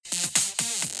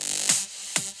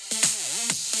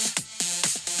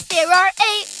There are 8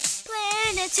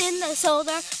 planets in the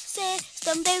solar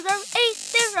system. There are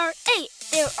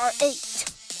 8.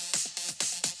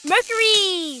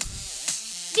 Mercury,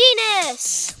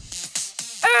 Venus,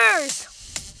 Earth,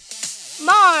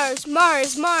 Mars,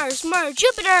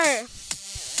 Jupiter,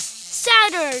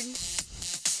 Saturn,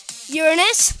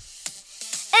 Uranus,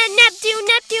 and Neptune.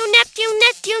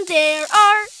 There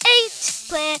are 8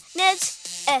 planets.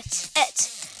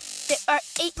 There are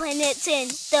 8 planets in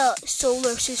the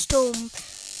solar system.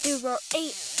 There are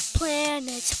 8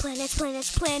 planets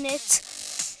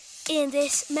in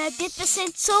this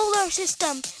magnificent solar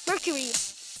system. Mercury,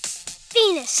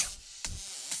 Venus,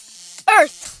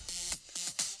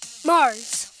 Earth,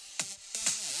 Mars,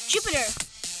 Jupiter,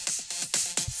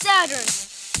 Saturn,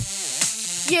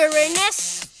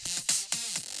 Uranus,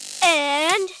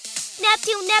 and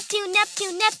Neptune.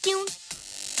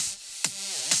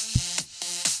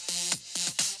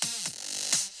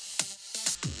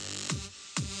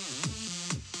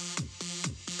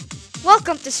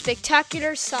 Welcome to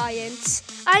Spectacular Science.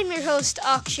 I'm your host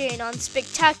Akshay, and on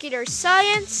Spectacular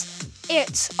Science,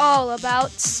 it's all about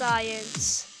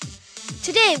science.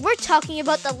 Today we're talking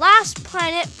about the last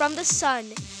planet from the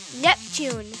Sun,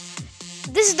 Neptune.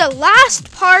 This is the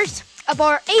last part of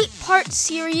our 8-part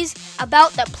series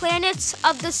about the planets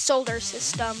of the solar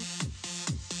system.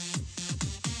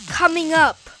 Coming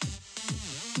up,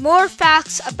 more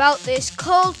facts about this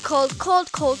cold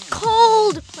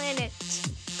planet.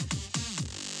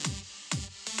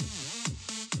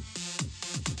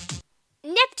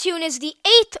 Neptune is the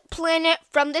 8th planet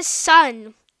from the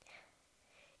Sun.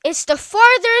 It's the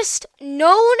farthest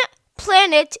known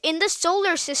planet in the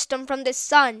solar system from the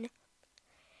Sun.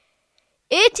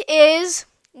 It is,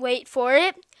 wait for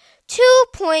it,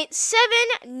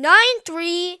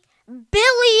 2.793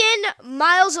 billion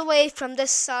miles away from the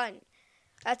Sun.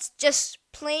 That's just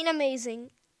plain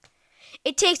amazing.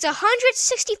 It takes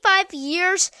 165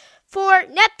 years for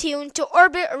Neptune to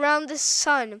orbit around the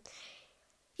Sun.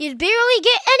 You'd barely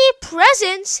get any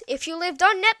presents if you lived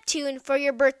on Neptune for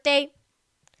your birthday.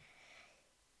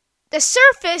 The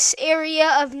surface area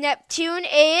of Neptune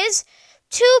is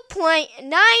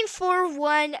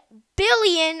 2.941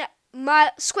 billion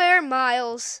square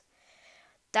miles.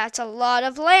 That's a lot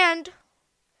of land.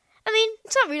 I mean,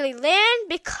 it's not really land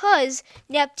because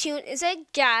Neptune is a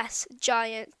gas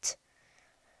giant.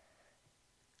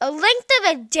 A length of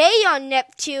a day on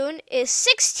Neptune is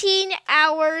 16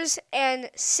 hours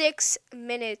and 6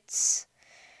 minutes.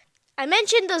 I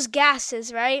mentioned those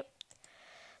gases, right?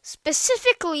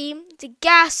 Specifically, the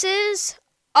gases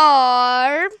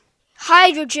are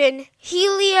hydrogen,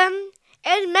 helium,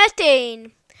 and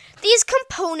methane. These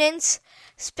components,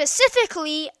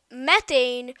 specifically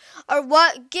methane, are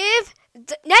what give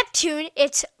Neptune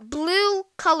its blue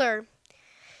color.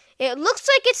 It looks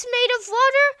like it's made of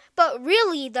water, but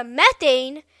really the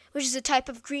methane, which is a type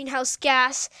of greenhouse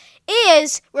gas,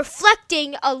 is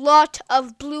reflecting a lot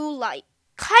of blue light,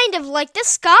 kind of like the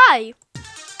sky.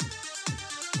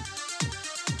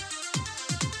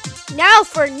 Now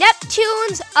for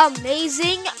Neptune's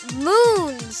amazing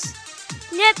moons.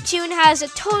 Neptune has a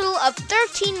total of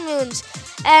 13 moons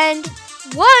and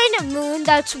one moon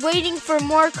that's waiting for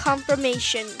more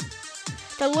confirmation.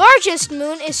 The largest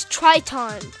moon is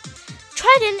Triton.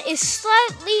 Triton is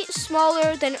slightly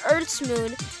smaller than Earth's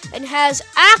moon and has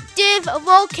active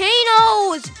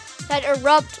volcanoes that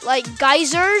erupt like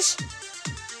geysers,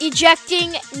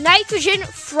 ejecting nitrogen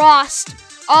frost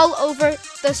all over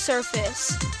the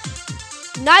surface.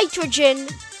 Nitrogen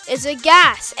is a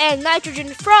gas, and nitrogen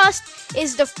frost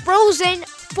is the frozen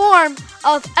form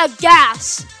of a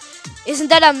gas. Isn't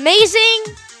that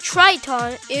amazing?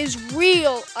 Triton is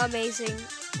real amazing.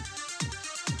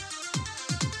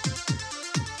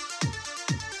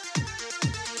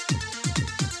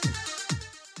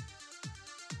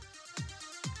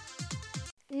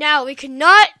 Now, we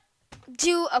cannot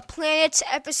do a planets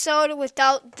episode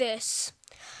without this.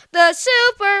 The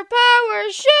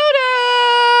Superpower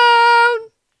Showdown!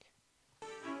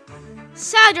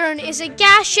 Saturn is a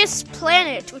gaseous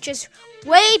planet, which is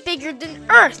way bigger than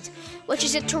Earth, which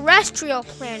is a terrestrial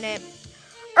planet.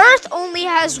 Earth only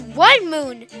has 1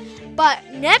 moon, but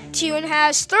Neptune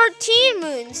has 13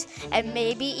 moons, and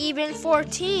maybe even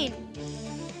 14.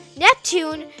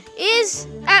 Neptune's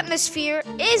atmosphere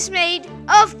is made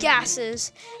of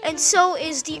gases, and so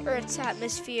is the Earth's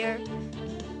atmosphere.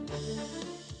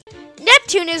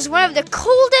 Neptune is one of the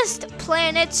coldest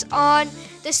planets on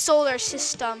the solar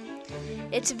system.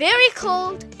 It's very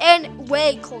cold and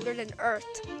way colder than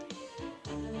Earth.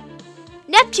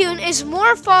 Neptune is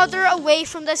more farther away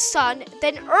from the Sun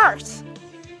than Earth.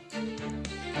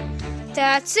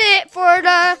 That's it for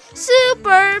the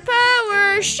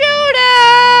Superpower Showdown!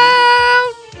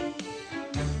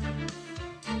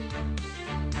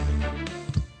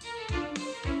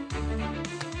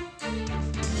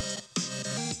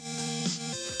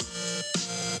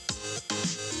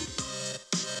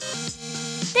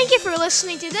 Thank you for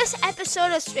listening to this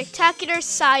episode of Spectacular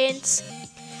Science.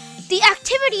 The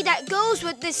activity that goes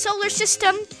with the solar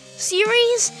system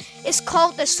series is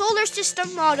called the solar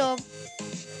system model.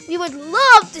 We would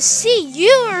love to see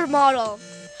your model.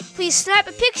 Please snap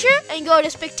a picture and go to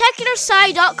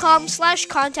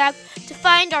spectacularsci.com/contact to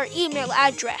find our email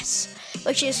address,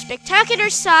 which is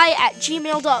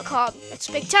spectacularsci@gmail.com. That's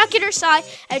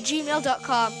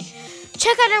spectacularsci@gmail.com.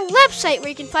 Check out our website where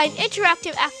you can find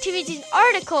interactive activities and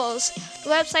articles. The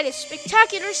website is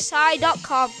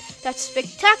spectacularsci.com. That's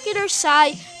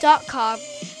spectacularsci.com.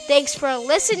 Thanks for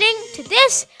listening to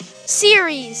this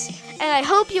series, and I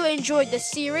hope you enjoyed the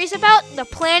series about the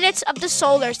planets of the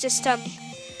solar system.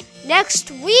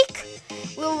 Next week,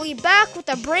 we'll be back with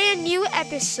a brand new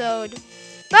episode.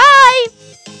 Bye!